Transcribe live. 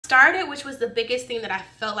started, which was the biggest thing that I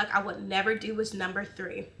felt like I would never do, was number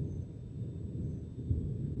 3.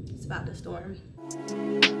 It's about to storm.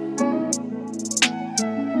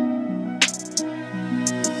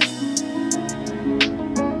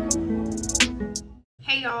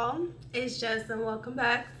 Hey y'all, it's Jess and welcome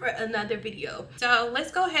back for another video. So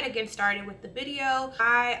let's go ahead and get started with the video.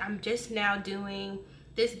 I'm just now doing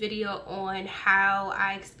this video on how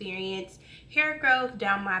I experienced hair growth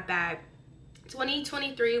down my back.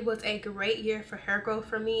 2023 was a great year for hair growth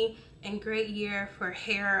for me and great year for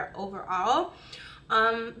hair overall.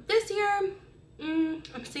 This year,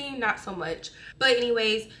 I'm seeing not so much. But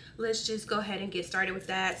anyways, let's just go ahead and get started with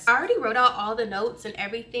that. I already wrote out all the notes and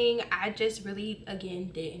everything. I just really,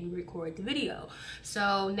 again, didn't record the video.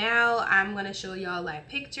 So now I'm going to show y'all like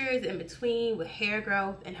pictures in between with hair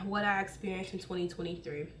growth and what I experienced in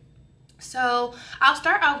 2023. So I'll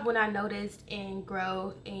start off when I noticed in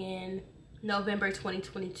growth in November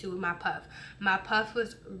 2022 with my puff. My puff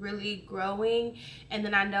was really growing, and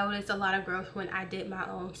then I noticed a lot of growth when I did my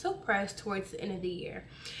own silk press towards the end of the year.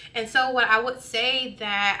 And so what I would say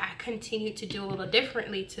that I continued to do a little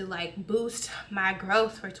differently to like boost my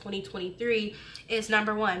growth for 2023 is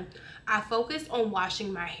number 1, I focused on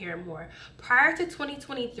washing my hair more. Prior to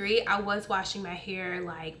 2023, I was washing my hair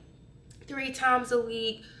like 3 times a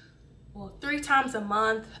week. Well, 3 times a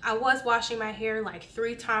month. I was washing my hair like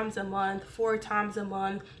 3 times a month, 4 times a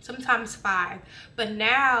month, sometimes 5. But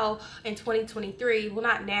now in 2023, well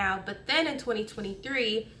not now, but then in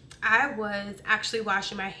 2023, I was actually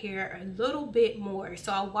washing my hair a little bit more.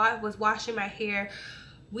 So I was washing my hair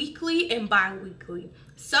weekly and bi-weekly.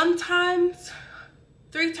 Sometimes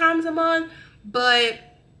 3 times a month, but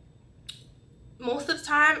most of the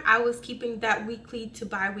time I was keeping that weekly to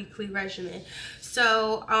bi-weekly regimen.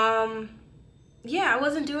 So yeah, I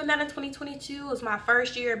wasn't doing that in 2022. It was my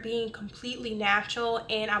first year being completely natural,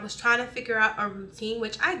 and I was trying to figure out a routine,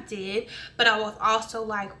 which I did, but I was also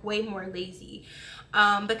like way more lazy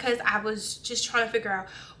because I was just trying to figure out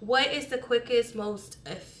what is the quickest, most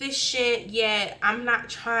efficient, yet I'm not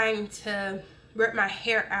trying to rip my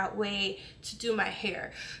hair out way to do my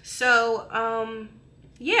hair. So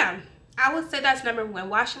yeah, I would say that's number 1,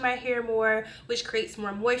 washing my hair more, which creates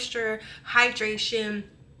more moisture, hydration.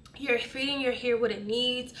 You're feeding your hair what it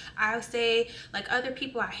needs. I would say, like other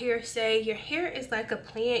people I hear say, your hair is like a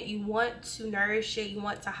plant. You want to nourish it, you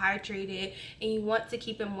want to hydrate it, and you want to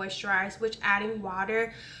keep it moisturized, which adding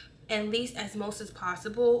water, at least as most as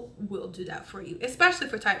possible, will do that for you, especially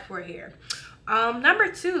for type 4 hair. Number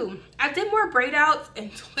 2, I did more braid outs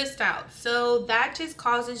and twist outs. So that just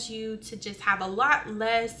causes you to just have a lot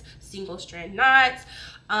less single strand knots.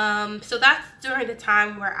 So that's during the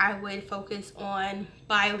time where I would focus on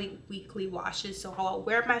bi-weekly washes. So I'll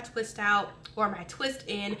wear my twist out or my twist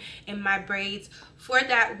in my braids for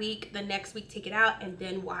that week. The next week take it out and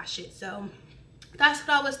then wash it. So that's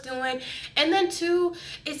what I was doing. And then 2,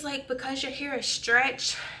 it's like because your hair is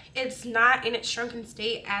stretched, it's not in its shrunken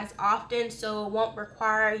state as often, so it won't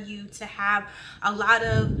require you to have a lot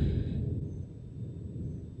of,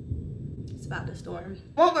 it's about to storm,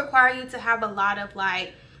 won't require you to have a lot of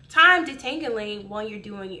like time detangling when you're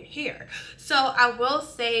doing your hair. So I will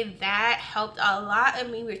say that helped a lot of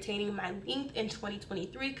me retaining my length in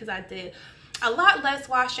 2023 because I did a lot less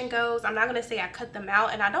wash and goes. I'm not going to say I cut them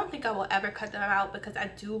out, and I don't think I will ever cut them out because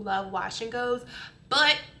I do love wash and goes,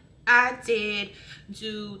 but I did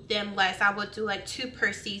do them less. I would do like 2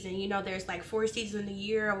 per season. You know, there's like 4 seasons a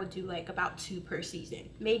year. I would do like about 2 per season,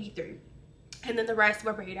 maybe 3. And then the rest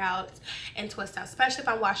were braid outs and twist outs, especially if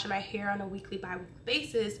I'm washing my hair on a weekly, bi-weekly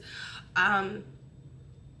basis.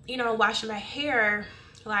 You know, washing my hair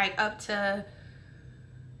like up to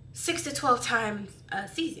 6 to 12 times a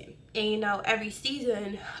season. And you know, every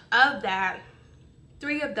season of that,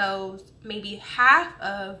 3 of those, maybe half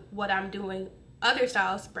of what I'm doing other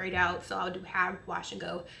styles braid out. So I'll do half wash and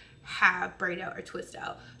go, half braid out or twist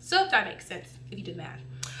out. So if that makes sense, if you do math.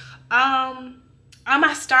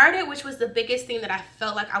 I started, which was the biggest thing that I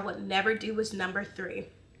felt like I would never do, was number 3.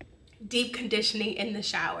 Deep conditioning in the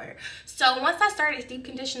shower. So once I started deep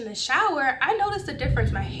conditioning in the shower, I noticed a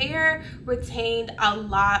difference. My hair retained a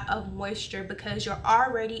lot of moisture because you're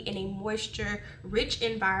already in a moisture rich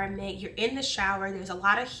environment. You're in the shower, there's a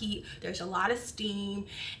lot of heat, there's a lot of steam,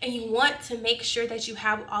 and you want to make sure that you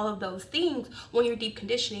have all of those things when you're deep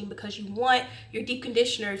conditioning because you want your deep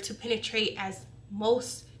conditioner to penetrate as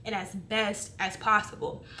most and as best as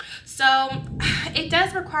possible. So it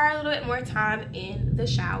does require a little bit more time in the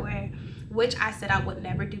shower. which I said I would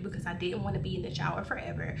never do because I didn't want to be in the shower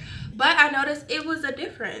forever. But I noticed it was a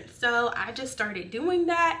difference, so I just started doing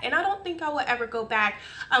that, and I don't think I will ever go back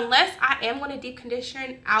unless I am going to deep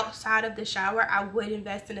condition outside of the shower. I would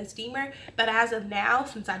invest in a steamer, but as of now,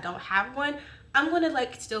 since I don't have one, I'm going to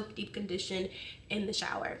like still deep condition in the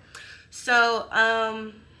shower. So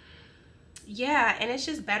yeah, and it's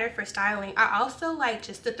just better for styling. I also like,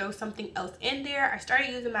 just to throw something else in there, I started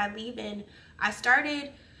using my leave-in. I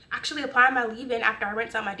started actually applying my leave-in after I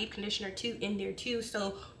rinsed out my deep conditioner too in there too.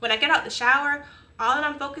 So when I get out the shower, all that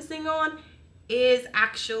I'm focusing on is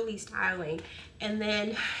actually styling. And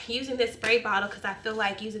then using this spray bottle, because I feel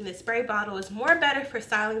like using this spray bottle is more better for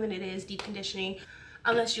styling than it is deep conditioning,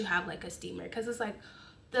 unless you have like a steamer, because it's like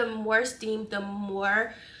the more steam, the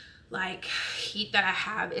more like heat that I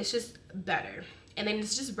have, it's just better. And then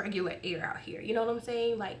it's just regular air out here, you know what I'm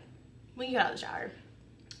saying, like when you get out of the shower.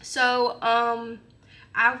 So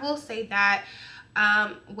I will say that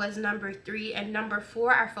was number 3. And number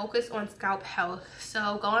 4, I focused on scalp health.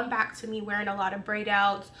 So going back to me wearing a lot of braid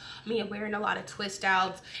outs, me wearing a lot of twist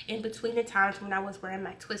outs, in between the times when I was wearing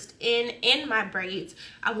my twist in my braids,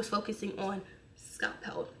 I was focusing on scalp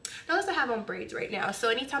health. Notice I have on braids right now, so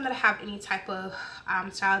anytime that I have any type of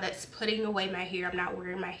style that's putting away my hair, I'm not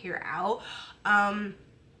wearing my hair out,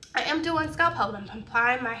 I am doing scalp health. I'm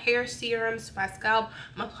applying my hair serums to my scalp.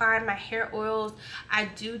 I'm applying my hair oils. I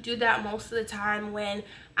do that most of the time when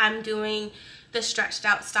I'm doing the stretched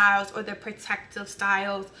out styles or the protective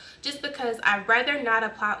styles, just because I'd rather not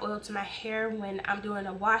apply oil to my hair when I'm doing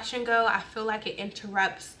a wash and go. I feel like it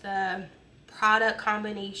interrupts the product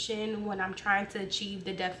combination when I'm trying to achieve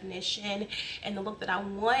the definition and the look that I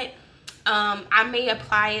want. I may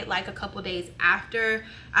apply it like a couple days after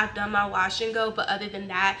I've done my wash and go, but other than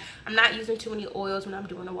that, I'm not using too many oils when I'm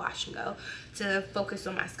doing a wash and go to focus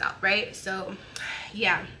on my scalp, right? So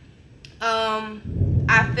yeah,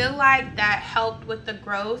 I feel like that helped with the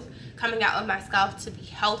growth coming out of my scalp to be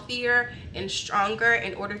healthier and stronger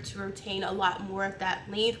in order to retain a lot more of that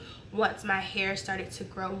length once my hair started to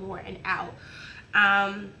grow more and out.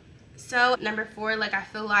 So number 4, like I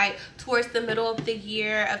feel like towards the middle of the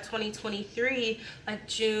year of 2023, like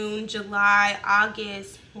June, July,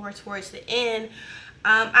 August, more towards the end,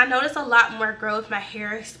 I noticed a lot more growth. My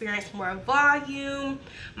hair experienced more volume.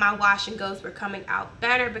 My wash and goes were coming out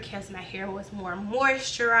better because my hair was more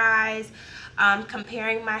moisturized.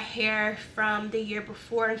 Comparing my hair from the year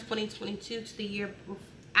before in 2022 to the year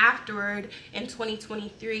afterward in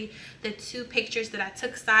 2023, the 2 pictures that I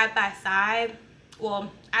took side by side,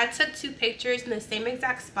 well, I took 2 pictures in the same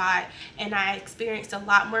exact spot, and I experienced a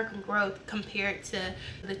lot more growth compared to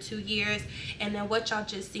the 2 years. And then what y'all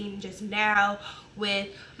just seen just now with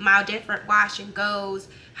my different wash and goes,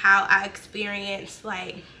 how I experienced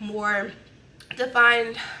like more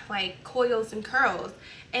defined like coils and curls.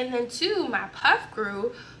 And then 2, my puff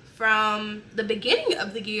grew from the beginning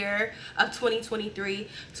of the year of 2023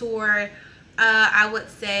 toward I would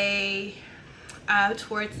say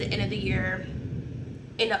towards the end of the year,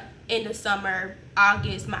 in the summer,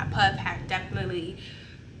 August, my puff definitely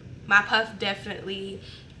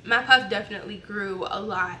grew a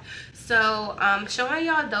lot. So showing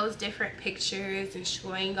y'all those different pictures and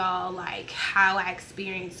showing y'all like how I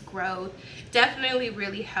experienced growth definitely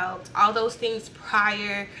really helped. All those things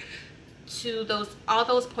prior to all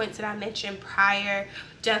those points that I mentioned prior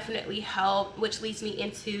definitely helped, which leads me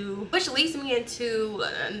into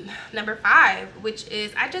number 5, which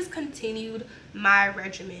is I just continued my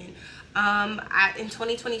regimen. In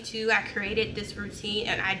 2022, I created this routine,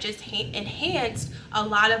 and I just enhanced a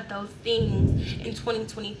lot of those things in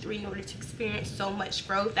 2023 in order to experience so much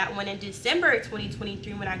growth that when in December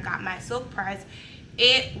 2023, when I got my silk press,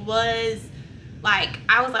 it was like,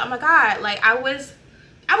 I was like, oh my God, like I was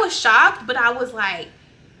shocked, but I was like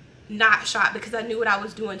not shocked because I knew what I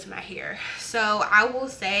was doing to my hair. So I will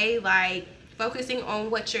say, like, focusing on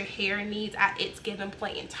what your hair needs at its given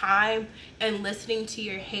point in time and listening to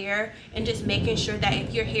your hair and just making sure that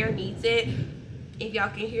if your hair needs it, if y'all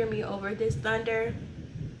can hear me over this thunder,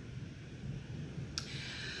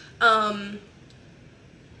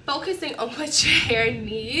 focusing on what your hair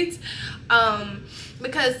needs,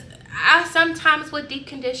 because I sometimes would deep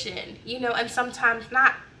condition, you know, and sometimes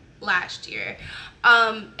not last year,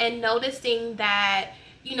 and noticing that,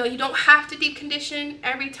 you know, you don't have to deep condition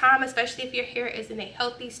every time, especially if your hair is in a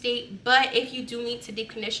healthy state. But if you do need to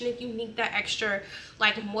deep condition, if you need that extra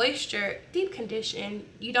like moisture, deep condition.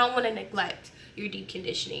 You don't want to neglect your deep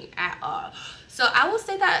conditioning at all. So I will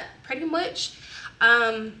say that pretty much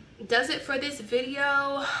does it for this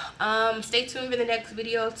video. Stay tuned for the next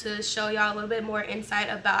video to show y'all a little bit more insight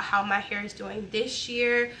about how my hair is doing this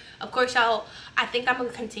year. Of course, y'all, I think I'm gonna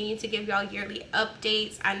continue to give y'all yearly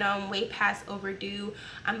updates. I know I'm way past overdue.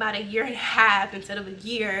 I'm about a year and a half instead of a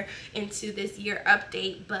year into this year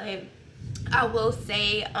update, but I will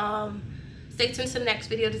say stay tuned to the next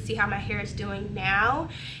video to see how my hair is doing now.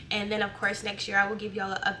 And then of course next year I will give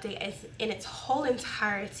y'all an update in its whole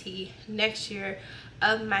entirety next year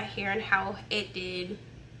of my hair and how it did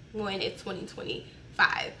when it's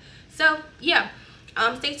 2025. So yeah,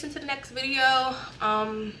 stay tuned to the next video,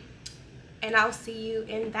 and I'll see you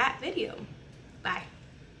in that video. Bye.